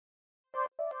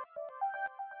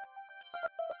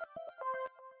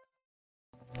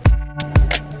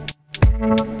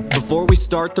Before we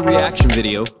start the reaction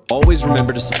video, always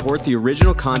remember to support the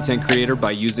original content creator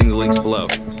by using the links below.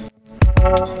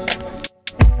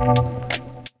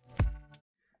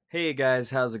 Hey guys,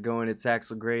 how's it going? It's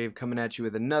Axel coming at you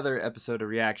with another episode of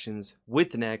Reactions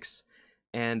with Nex.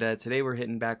 And today we're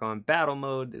hitting back on battle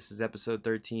mode. This is episode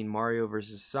 13, Mario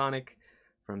vs. Sonic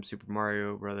from Super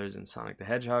Mario Bros. And Sonic the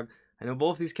Hedgehog. I know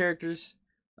both these characters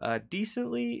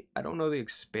decently. I don't know the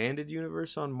expanded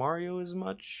universe on Mario as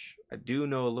much. I do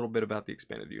know a little bit about the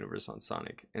expanded universe on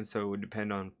Sonic, and so it would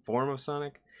depend on form of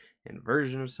Sonic and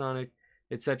version of Sonic,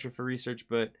 etc. for research.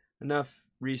 But enough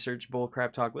research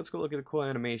bullcrap talk. Let's go look at the cool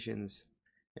animations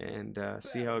and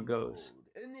see how it goes.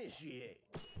 Initiate.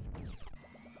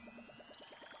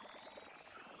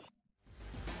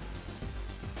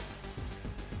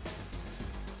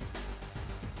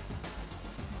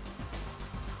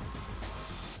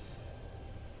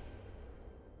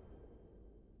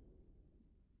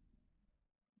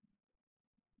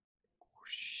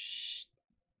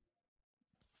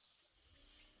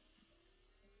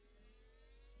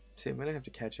 See, I'm gonna have to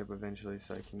catch up eventually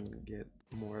so I can get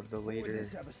more of the later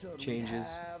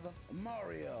changes. We have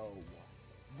Mario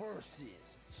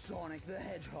versus Sonic the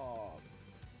Hedgehog.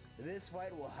 This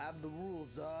fight will have the rules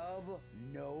of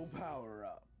no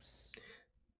power-ups.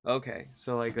 Okay,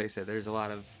 so like I said, there's a lot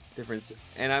of difference,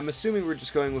 and I'm assuming we're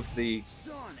just going with the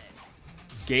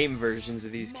game versions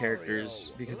of these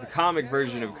characters because the comic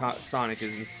version of Sonic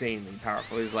is insanely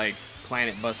powerful. It's like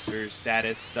Planet Buster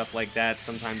status, stuff like that.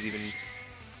 Sometimes even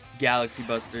Galaxy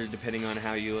Buster, depending on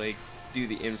how you like do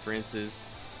the inferences.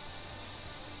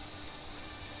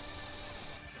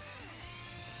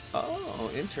 Oh,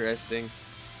 interesting.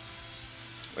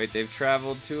 Wait, they've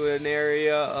traveled to an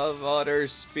area of utter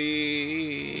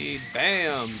speed.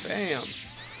 Bam, bam.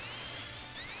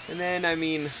 And then, I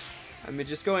mean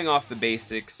just going off the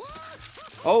basics.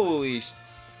 Holy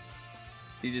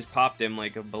he just popped him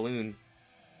like a balloon.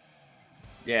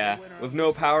 Yeah, with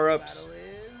no power-ups.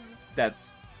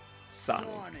 That's Sonic.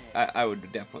 I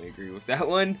would definitely agree with that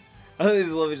one. I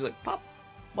just love it, just like pop,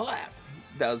 blap.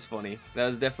 That was funny. That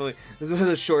was definitely. This is one of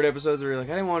those short episodes where you're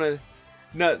like, I didn't want to.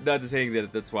 Not to say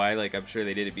that that's why. Like, I'm sure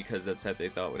they did it because that's how they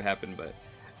thought would happen. But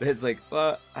it's like,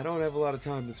 I don't have a lot of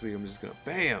time this week. I'm just gonna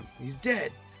bam. He's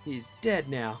dead. He's dead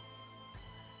now.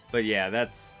 But yeah,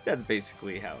 that's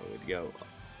basically how it would go.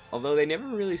 Although they never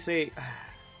really say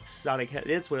Sonic.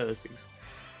 It's one of those things.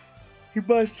 He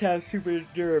must have super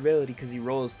durability because he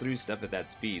rolls through stuff at that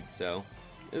speed, so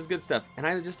it was good stuff. And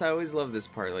I always love this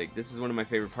part. Like, this is one of my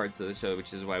favorite parts of the show,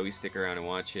 which is why we stick around and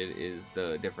watch it, is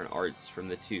the different arts from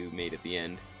the two made at the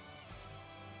end.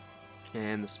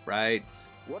 And the sprites.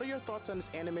 What are your thoughts on this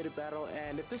animated battle,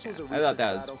 and if this was a I thought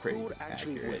that was battle, pretty who would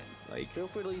actually accurate. win? Like, feel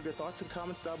free to leave your thoughts and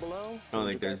comments down below. I don't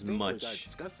think there's much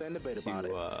discuss and debate about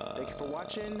it. Thank you for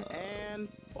watching, and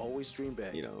always dream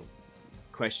big. You know,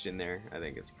 question there. I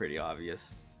think it's pretty obvious.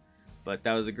 But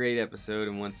that was a great episode,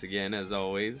 and once again, as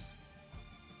always,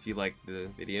 if you liked the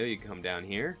video, you come down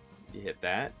here, you hit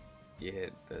that, you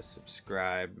hit the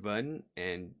subscribe button,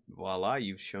 and voila,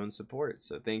 you've shown support.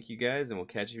 So thank you guys, and we'll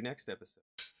catch you next episode.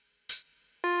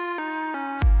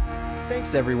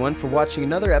 Thanks everyone for watching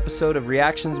another episode of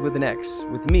Reactions with an X,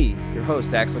 with me, your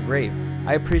host, Axel.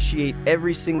 I appreciate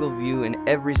every single view and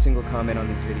every single comment on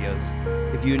these videos.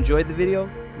 If you enjoyed the video,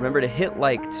 remember to hit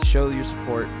like to show your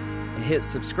support, and hit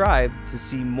subscribe to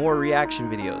see more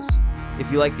reaction videos. If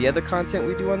you like the other content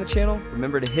we do on the channel,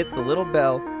 remember to hit the little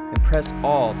bell and press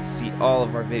all to see all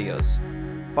of our videos.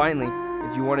 Finally,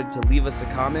 if you wanted to leave us a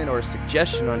comment or a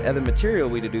suggestion on other material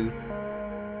we to do,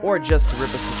 or just to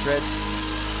rip us to shreds,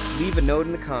 leave a note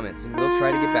in the comments and we'll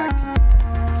try to get back to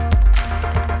you.